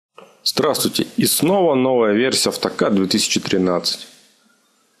Здравствуйте! И снова новая версия AutoCAD 2013.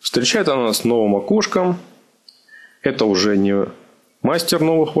 Встречает она нас новым окошком. Это уже не мастер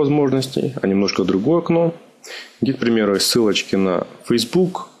новых возможностей, а немножко другое окно. Где, к примеру, есть ссылочки на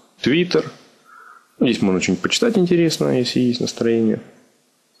Facebook, Twitter. Здесь можно что-нибудь почитать интересное, если есть настроение.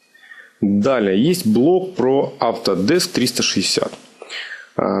 Далее есть блог про Autodesk 360.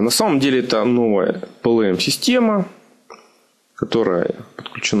 На самом деле это новая PLM-система, которая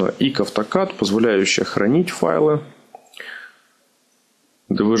подключена и к AutoCAD, позволяющая хранить файлы,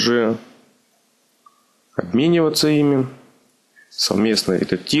 DVG, обмениваться ими, совместно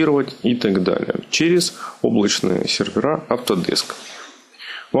редактировать и так далее через облачные сервера Autodesk.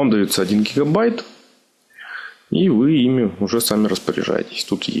 Вам дается 1 гигабайт, и вы ими уже сами распоряжаетесь.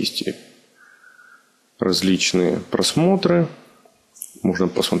 Тут есть различные просмотры. Можно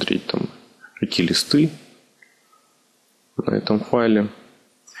посмотреть там, какие листы на этом файле.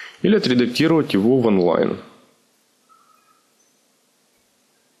 Или отредактировать его в онлайн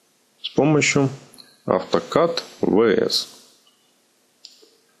с помощью AutoCAD VS.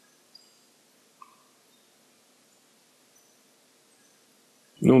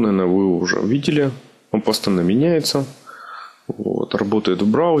 Ну, наверное, вы уже видели. Он постоянно меняется. Вот, работает в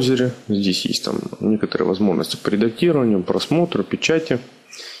браузере. Здесь есть там некоторые возможности по редактированию, просмотру, печати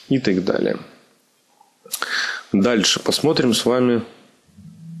и так далее. Дальше посмотрим с вами,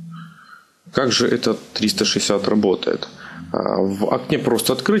 как же этот 360 работает. В окне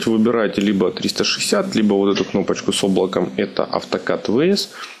просто открыть, вы выбираете либо 360, либо вот эту кнопочку с облаком. Это AutoCAD VS,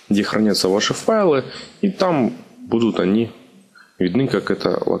 где хранятся ваши файлы. И там будут они видны, как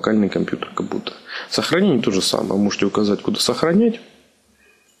это локальный компьютер, как будто. Сохранение то же самое. Вы можете указать, куда сохранять,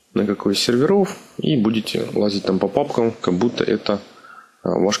 на какой из серверов, и будете лазить там по папкам, как будто это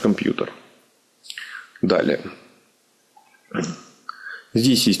ваш компьютер. Далее.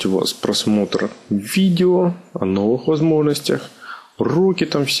 Здесь есть у вас просмотр видео о новых возможностях, уроки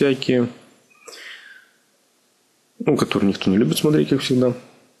там всякие, которые никто не любит смотреть, как всегда.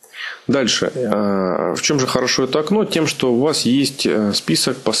 Дальше. В чем же хорошо это окно? Тем, что у вас есть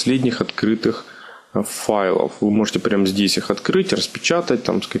список последних открытых файлов. Вы можете прямо здесь их открыть, распечатать,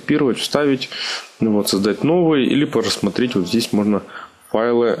 там, скопировать, вставить, создать новые, или просмотреть. Вот здесь можно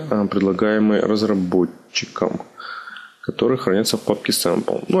файлы, предлагаемые разработчикам, которые хранятся в папке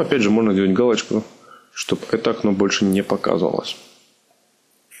Sample. Опять же, можно делать галочку, чтобы это окно больше не показывалось.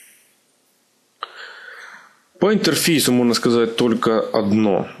 По интерфейсу можно сказать только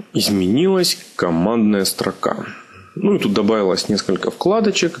одно. Изменилась командная строка. И тут добавилось несколько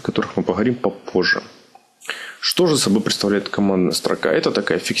вкладочек, о которых мы поговорим попозже. Что же собой представляет командная строка? Это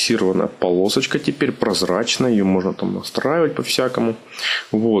такая фиксированная полосочка, теперь прозрачная. Ее можно там настраивать по-всякому.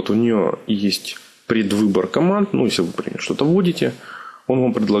 У нее есть предвыбор команд. Если вы, например, что-то вводите, он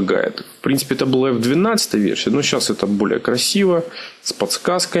вам предлагает. В принципе, это была в 12 версии, но сейчас это более красиво, с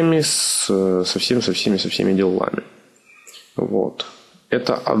подсказками, со всеми делами.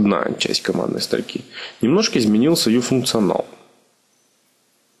 Это одна часть командной строки. Немножко изменился ее функционал.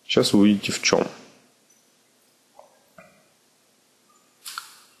 Сейчас вы увидите в чем.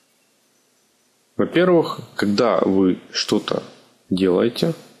 Во-первых, когда вы что-то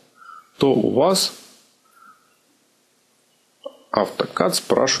делаете, то у вас AutoCAD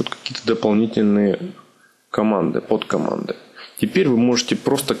спрашивает какие-то дополнительные команды, подкоманды. Теперь вы можете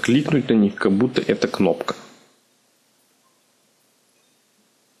просто кликнуть на них, как будто это кнопка.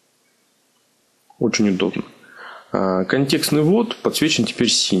 Очень удобно. Контекстный ввод подсвечен теперь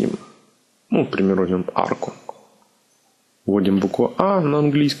синим. Например, возьмем арку. Вводим букву А на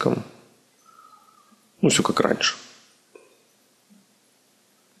английском. Все как раньше.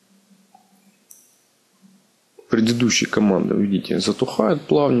 Предыдущие команды, видите, затухают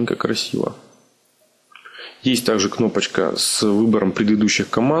плавненько, красиво. Есть также кнопочка с выбором предыдущих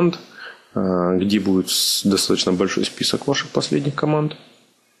команд, где будет достаточно большой список ваших последних команд.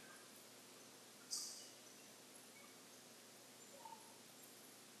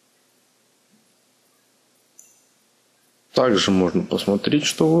 Также можно посмотреть,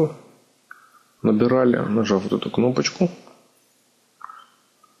 что вы набирали, нажав вот эту кнопочку.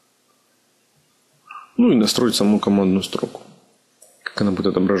 И настроить саму командную строку. Как она будет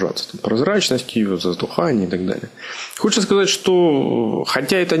отображаться. Прозрачность ее, затухание и так далее. Хочется сказать, что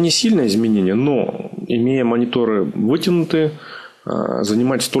хотя это не сильное изменение, но имея мониторы вытянутые,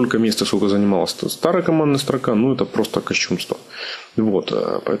 занимать столько места, сколько занималась старая командная строка, это просто кощунство.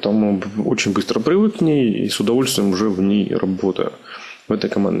 Поэтому очень быстро привык к ней и с удовольствием уже в ней работаю. В этой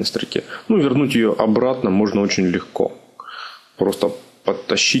командной строке. Вернуть ее обратно можно очень легко. Просто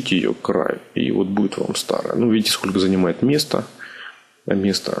подтащить ее к краю, и будет вам старая. Видите, сколько занимает места. а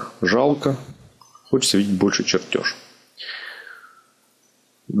места жалко. Хочется видеть больше чертеж.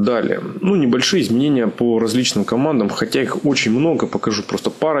 Далее. Небольшие изменения по различным командам, хотя их очень много, покажу просто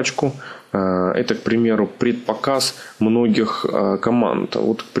парочку. Это, к примеру, предпоказ многих команд.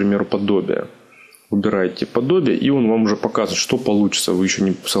 Вот, к примеру, подобие. Выбираете подобие, и он вам уже показывает, что получится. Вы еще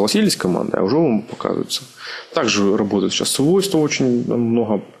не согласились с командой, а уже вам показывается. Также работают сейчас свойства, очень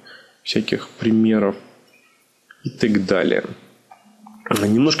много всяких примеров и так далее.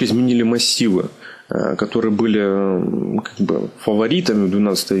 Немножко изменили массивы, которые были фаворитами в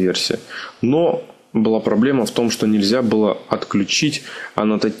 12 версии. Но была проблема в том, что нельзя было отключить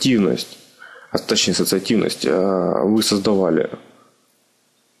аннотативность, точнее ассоциативность. Вы создавали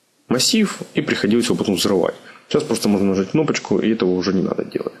массив и приходилось его потом взрывать. Сейчас просто можно нажать кнопочку, и этого уже не надо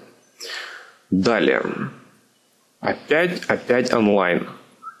делать. Далее. Опять онлайн.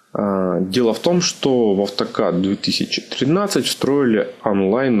 Дело в том, что в AutoCAD 2013 встроили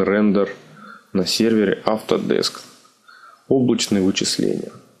онлайн-рендер на сервере Autodesk. Облачные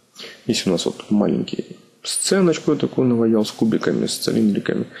вычисления. Здесь у нас вот маленький сценочку такую наваял с кубиками, с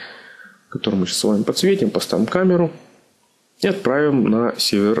цилиндриками, который мы сейчас с вами подсветим, поставим камеру и отправим на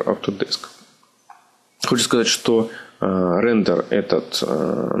сервер Autodesk. Хочу сказать, что рендер этот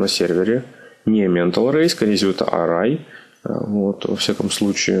на сервере не Mental Ray, скорее всего это Array. Вот, во всяком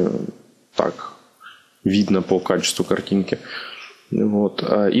случае, так видно по качеству картинки. Вот.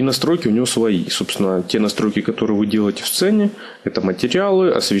 И настройки у него свои. Собственно, те настройки, которые вы делаете в сцене, это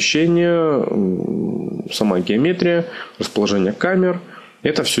материалы, освещение, сама геометрия, расположение камер.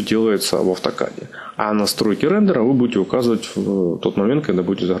 Это все делается в AutoCAD. А настройки рендера вы будете указывать в тот момент, когда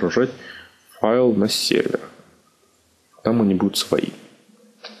будете загружать файл на сервер. Там они будут свои.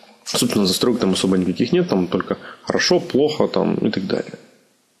 Собственно, настроек там особо никаких нет. Там только хорошо, плохо там, и так далее.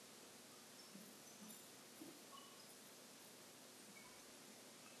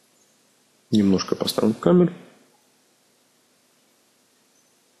 Немножко поставим камеру.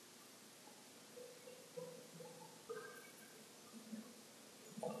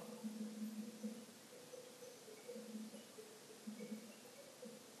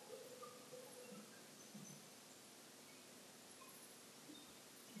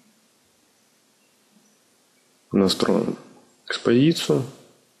 Настроим экспозицию.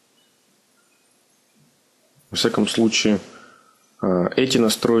 Во всяком случае, эти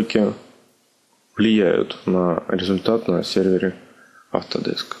настройки влияют на результат на сервере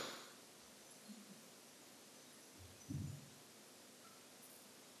Autodesk.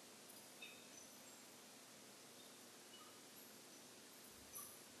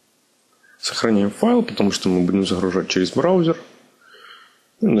 Сохраняем файл, потому что мы будем загружать через браузер.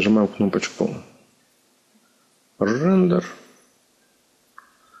 И нажимаем кнопочку рендер.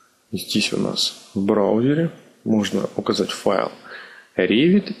 Здесь у нас в браузере можно указать файл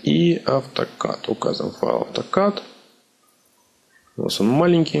Revit и AutoCAD. Указываем файл AutoCAD. У нас он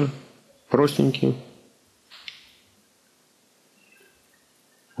маленький, простенький.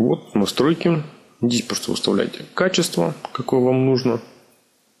 Вот настройки. Здесь просто выставляйте качество, какое вам нужно.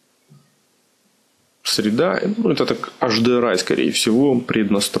 Среда, это так HDRI, скорее всего,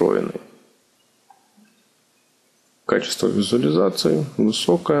 преднастроенный. Качество визуализации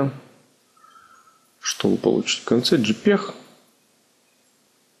высокое. Что вы получите в конце? JPEG.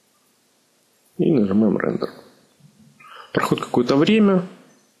 И нажимаем рендер. Проходит какое-то время.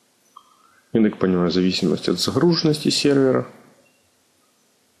 Я так понимаю, в зависимости от загруженности сервера.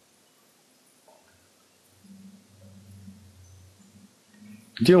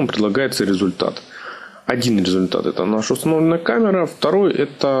 Где вам предлагается результат. Один результат — это наша установленная камера. Второй —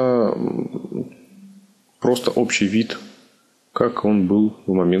 это просто общий вид, как он был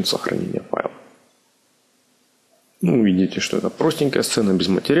в момент сохранения файла. Вы видите, что это простенькая сцена, без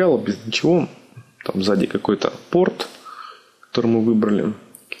материала, без ничего. Там сзади какой-то порт, который мы выбрали.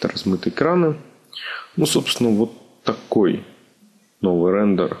 Какие-то размытые экраны. Собственно, вот такой новый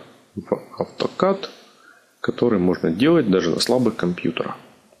рендер в AutoCAD, который можно делать даже на слабых компьютерах.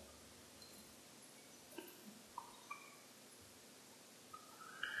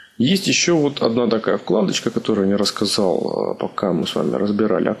 Есть еще вот одна такая вкладочка, которую я не рассказал, пока мы с вами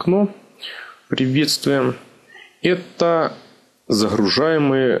разбирали окно приветствия. Это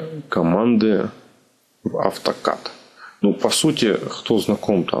загружаемые команды в AutoCAD. По сути, кто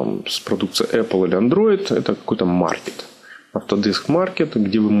знаком там с продукцией Apple или Android, это какой-то маркет. Autodesk Market,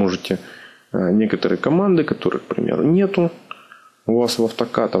 где вы можете некоторые команды, которых, к примеру, нету у вас в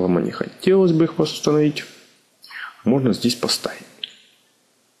AutoCAD, а вам не хотелось бы их установить, можно здесь поставить.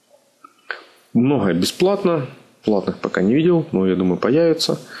 Многое бесплатно. Платных пока не видел, но я думаю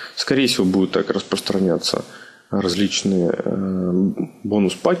появится. Скорее всего будет так распространяться различные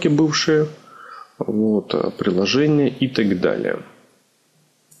бонус-паки бывшие, вот, приложения и так далее.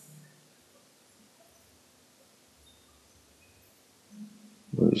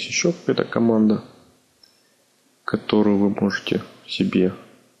 Здесь еще какая-то команда, которую вы можете себе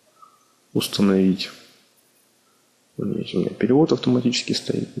установить. Здесь у меня перевод автоматически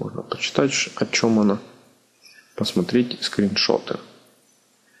стоит. Можно почитать, о чем она. Посмотреть скриншоты.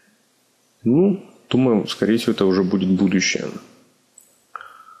 Ну, думаю, скорее всего, это уже будет будущее.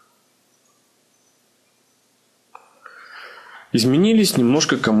 Изменились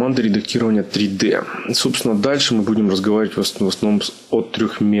немножко команды редактирования 3D. Собственно, дальше мы будем разговаривать в основном о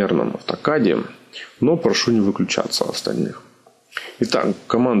трехмерном AutoCAD, но прошу не выключаться остальных. Итак,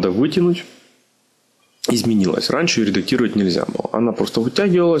 команда «Вытянуть» изменилась. Раньше ее редактировать нельзя было. Она просто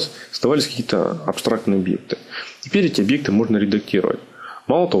вытягивалась, оставались какие-то абстрактные объекты. Теперь эти объекты можно редактировать.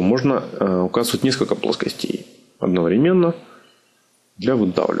 Мало того, можно указывать несколько плоскостей одновременно для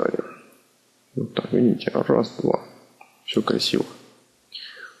выдавливания. Вот так, видите, раз, два. Все красиво.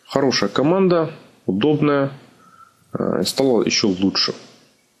 Хорошая команда, удобная, стала еще лучше.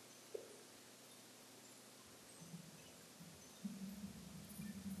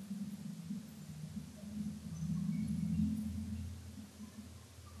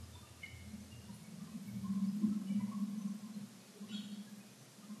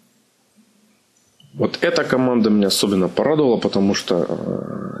 Вот эта команда меня особенно порадовала, потому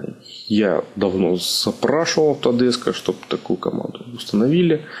что я давно запрашивал Autodesk, чтобы такую команду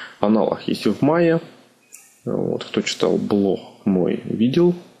установили. Аналог есть и в мае. Вот, кто читал блог мой,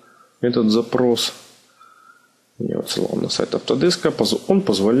 видел этот запрос. Я отсылал на сайт Autodesk. Он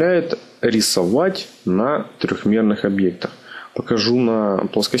позволяет рисовать на трехмерных объектах. Покажу на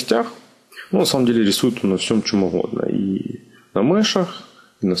плоскостях. Но на самом деле рисует он на всем, чем угодно. И на мешах,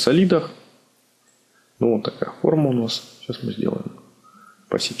 и на солидах. Ну, вот такая форма у нас. Сейчас мы сделаем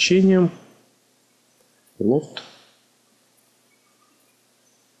по сечениям. Лофт.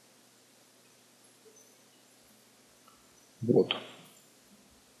 Вот.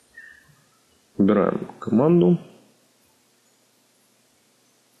 Выбираем команду.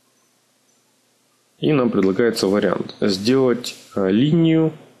 И нам предлагается вариант. Сделать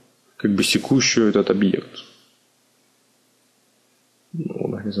линию, как бы секущую этот объект. Ну,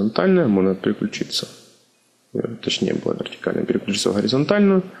 горизонтальная, можно переключиться. Точнее, было вертикально, переключиться в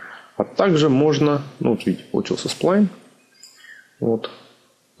горизонтальную. А также можно, ну вот видите, получился сплайн. Вот.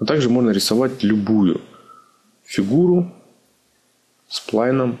 А также можно рисовать любую фигуру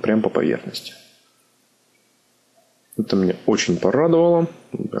сплайном прямо по поверхности. Это меня очень порадовало.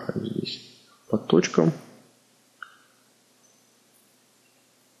 Выбираем здесь по точкам.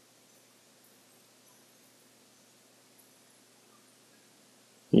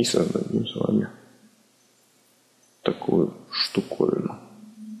 И создадим с вами такую штуковину.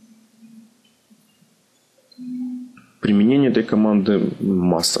 Применение этой команды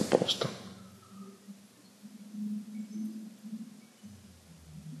масса просто.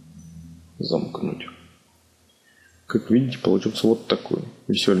 Замкнуть. Как видите, получился вот такой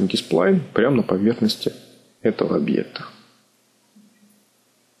веселенький сплайн прямо на поверхности этого объекта.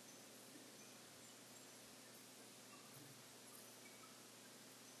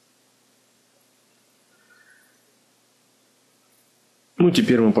 Ну,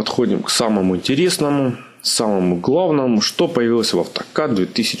 теперь мы подходим к самому интересному, самому главному, что появилось в AutoCAD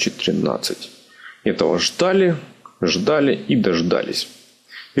 2013. Этого ждали и дождались.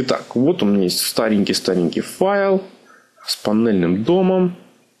 Итак, вот у меня есть старенький файл с панельным домом.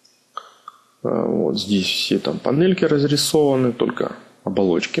 Вот здесь все там панельки разрисованы, только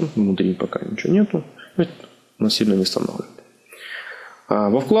оболочки. Внутри пока ничего нету. Но сильно не останавливает.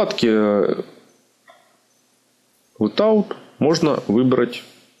 Во вкладке Without можно выбрать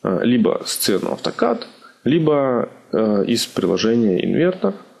либо сцену AutoCAD, либо из приложения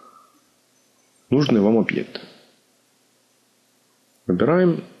инвертор нужные вам объекты.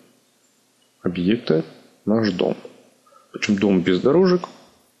 Выбираем объекты наш дом. Причем дом без дорожек,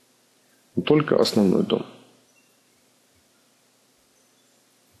 только основной дом.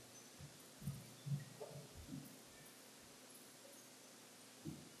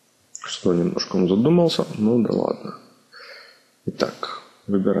 Что немножко он задумался, ну да ладно. Итак,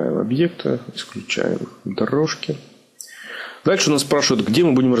 выбираем объекты, исключаем дорожки. Дальше нас спрашивают, где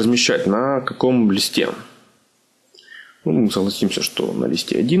мы будем размещать, на каком листе. Ну, мы согласимся, что на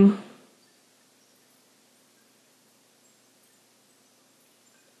листе 1.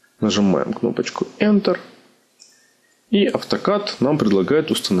 Нажимаем кнопочку Enter. И AutoCAD нам предлагает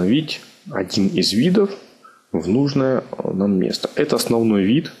установить один из видов в нужное нам место. Это основной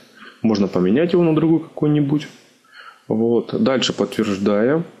вид. Можно поменять его на другой какой-нибудь. Вот. Дальше,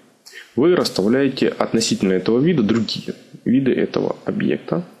 подтверждая, вы расставляете относительно этого вида другие виды этого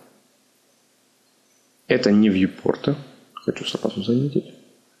объекта. Это не вьюпорты, хочу сразу заметить.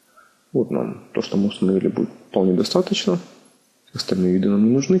 Вот нам то, что мы установили, будет вполне достаточно. Остальные виды нам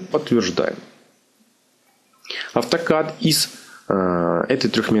не нужны. Подтверждаем. AutoCAD из этой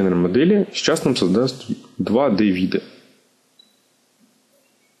трехмерной модели сейчас нам создаст 2D вида.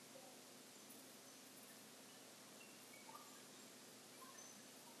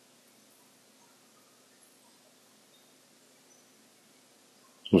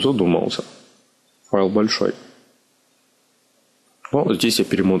 Задумался. Файл большой. Но здесь я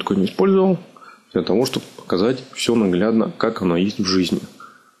перемотку не использовал, для того, чтобы показать все наглядно, как оно есть в жизни.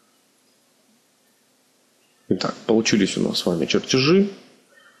 Итак, получились у нас с вами чертежи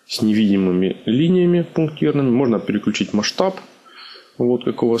с невидимыми линиями пунктирными. Можно переключить масштаб, вот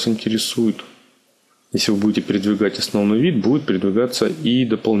какой вас интересует. Если вы будете передвигать основной вид, будут передвигаться и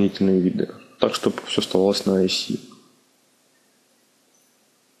дополнительные виды. Так, чтобы все оставалось на оси.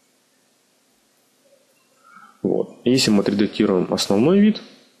 Вот. Если мы отредактируем основной вид,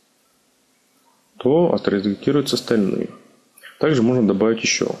 то отредактируются остальные. Также можно добавить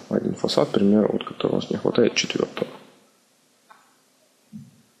еще один фасад, к примеру, вот, который у нас не хватает, 4-го.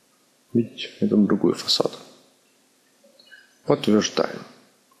 Видите, это другой фасад. Подтверждаем.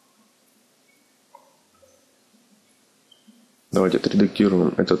 Давайте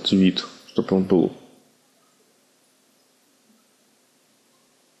отредактируем этот вид, чтобы он был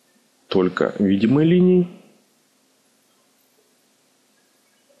только видимой линией.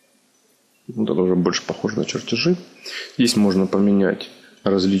 Вот это уже больше похоже на чертежи. Здесь можно поменять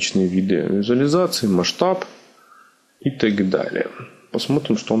различные виды визуализации, масштаб и так далее.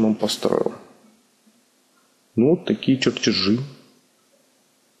 Посмотрим, что он нам построил. Ну, вот такие чертежи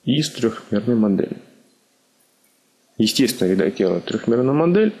из трехмерной модели. Естественно, редактируя трехмерную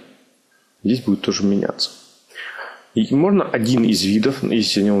модель, здесь будет тоже меняться. И можно один из видов,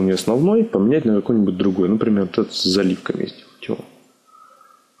 если он не основной, поменять на какой-нибудь другой. Например, вот этот с заливками сделать его.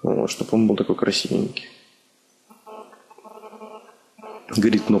 Вот, чтобы он был такой красивенький.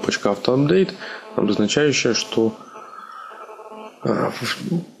 Горит кнопочка Auto-Update, обозначающая, что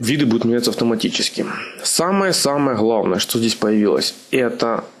виды будут меняться автоматически. Самое-самое главное, что здесь появилось,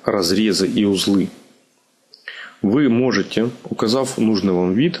 это разрезы и узлы. Вы можете, указав нужный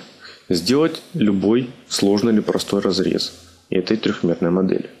вам вид, сделать любой сложный или простой разрез этой трехмерной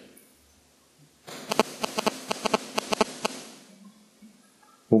модели.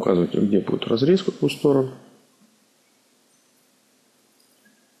 Указывайте, где будет разрез, в какую сторону.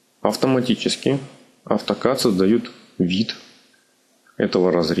 Автоматически AutoCAD создает вид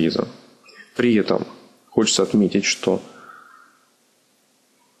этого разреза. При этом хочется отметить, что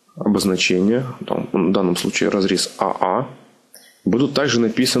обозначения, в данном случае разрез АА, будут также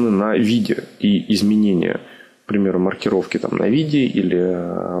написаны на виде. И изменения, к примеру, маркировки на виде или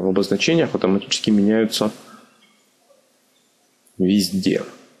в обозначениях автоматически меняются везде.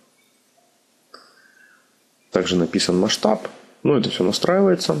 Также написан масштаб. Ну, это все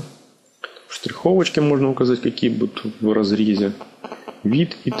настраивается. В штриховочке можно указать, какие будут в разрезе.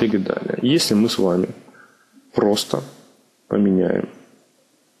 Вид и так далее. Если мы с вами просто поменяем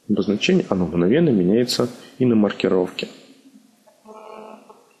обозначение, оно мгновенно меняется и на маркировке.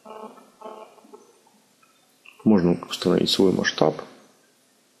 Можно установить свой масштаб.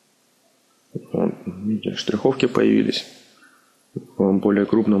 Вот, видите, штриховки появились в более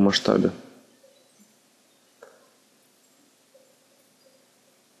крупном масштабе.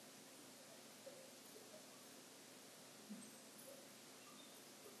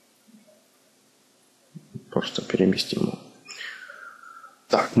 Просто переместим его.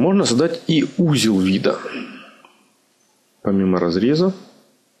 Так, можно создать и узел вида. Помимо разреза,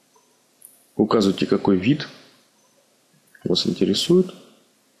 указывайте, какой вид вас интересует.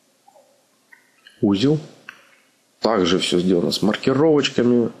 Узел. Также все сделано с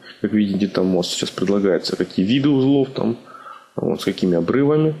маркировочками. Как видите, там у вас сейчас предлагается, какие виды узлов там, вот с какими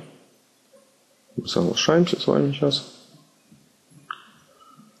обрывами. Соглашаемся с вами сейчас.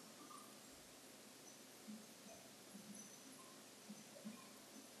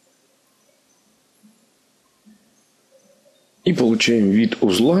 И получаем вид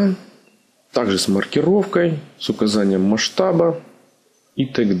узла, также с маркировкой, с указанием масштаба и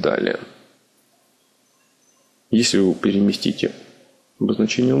так далее. Если вы переместите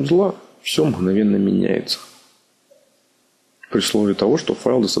обозначение узла, все мгновенно меняется. При условии того, что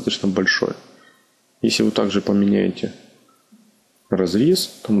файл достаточно большой. Если вы также поменяете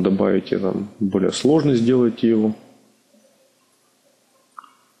разрез, там добавите более сложно, сделайте его,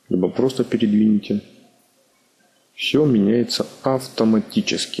 либо просто передвинете. Все меняется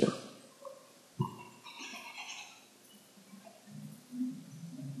автоматически.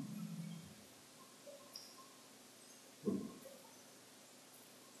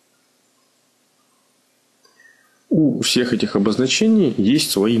 У всех этих обозначений есть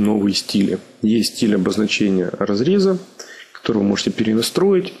свои новые стили. Есть стиль обозначения разреза, который вы можете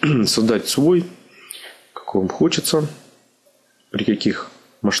перенастроить, создать свой, какой вам хочется, при каких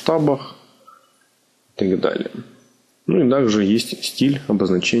масштабах и так далее. Ну и также есть стиль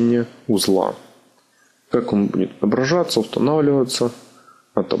обозначения узла. Как он будет отображаться, устанавливаться,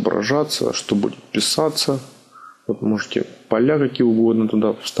 отображаться, что будет писаться. Вот можете поля какие угодно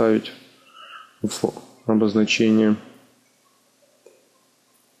туда вставить в обозначение.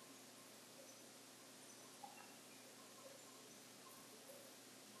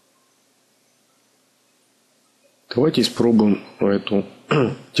 Давайте испробуем эту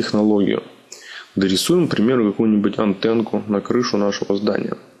технологию. Дорисуем, к примеру, какую-нибудь антенку на крышу нашего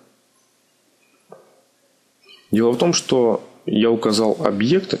здания. Дело в том, что я указал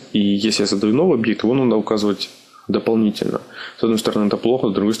объект, и если я создаю новый объект, его надо указывать дополнительно. С одной стороны, это плохо,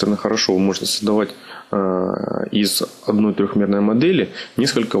 с другой стороны, хорошо. Вы можете создавать из одной трехмерной модели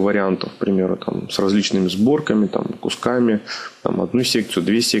несколько вариантов, к примеру, там, с различными сборками, там, кусками, там, одну секцию,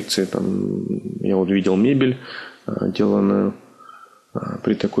 две секции. Там, я вот видел мебель, деланную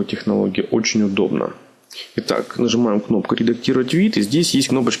при такой технологии, очень удобно. Итак, нажимаем кнопку «Редактировать вид», и здесь есть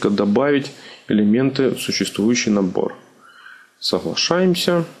кнопочка «Добавить элементы в существующий набор».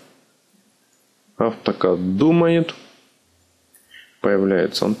 Соглашаемся. AutoCAD думает.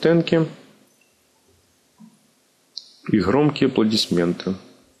 Появляются антенки. И громкие аплодисменты.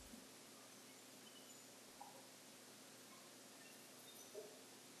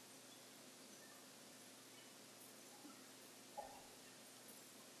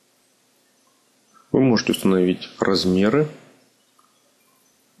 Вы можете установить размеры.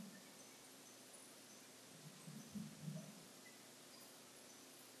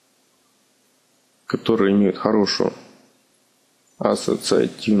 Которые имеют хорошую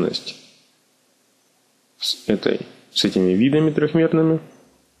ассоциативность с этими видами трехмерными.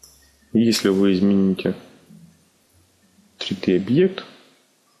 Если вы измените 3D объект,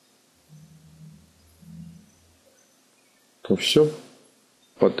 то все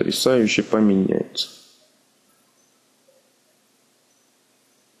потрясающе поменяется.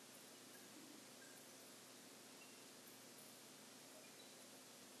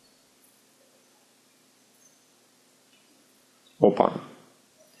 Опа.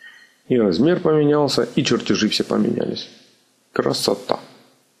 И размер поменялся, и чертежи все поменялись. Красота.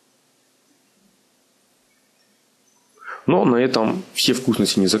 Но на этом все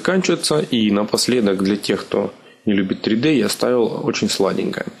вкусности не заканчиваются. И напоследок, для тех, кто не любит 3D, я оставил очень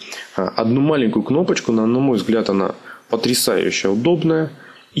сладенькое. Одну маленькую кнопочку, на мой взгляд, она потрясающе удобная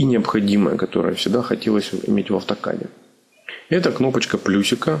и необходимая, которую всегда хотелось иметь в AutoCAD. Это кнопочка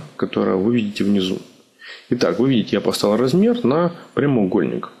плюсика, которую вы видите внизу. Итак, вы видите, я поставил размер на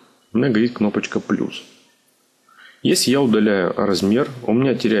прямоугольник. У меня горит кнопочка плюс. Если я удаляю размер, у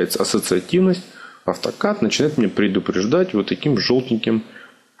меня теряется ассоциативность. AutoCAD начинает меня предупреждать вот таким желтеньким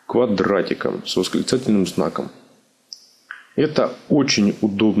квадратиком с восклицательным знаком. Это очень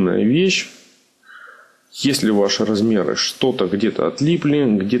удобная вещь. Если ваши размеры что-то где-то отлипли,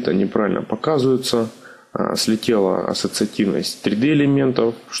 где-то неправильно показываются, слетела ассоциативность 3D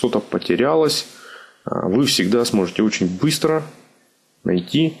элементов, что-то потерялось, вы всегда сможете очень быстро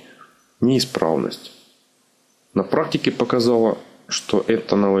найти неисправность. На практике показало, что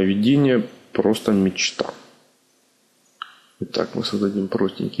это нововведение просто мечта. Итак, мы создадим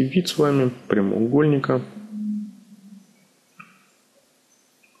простенький вид с вами прямоугольника.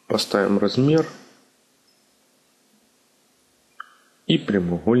 Поставим размер. И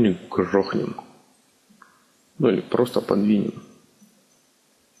прямоугольник грохнем. Ну или просто подвинем.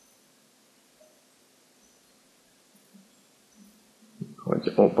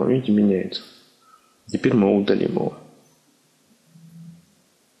 О, видите, меняется. Теперь мы удалим его.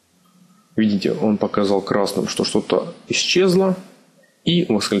 Видите, он показал красным, что что-то исчезло. И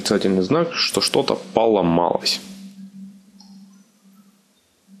восклицательный знак, что что-то поломалось.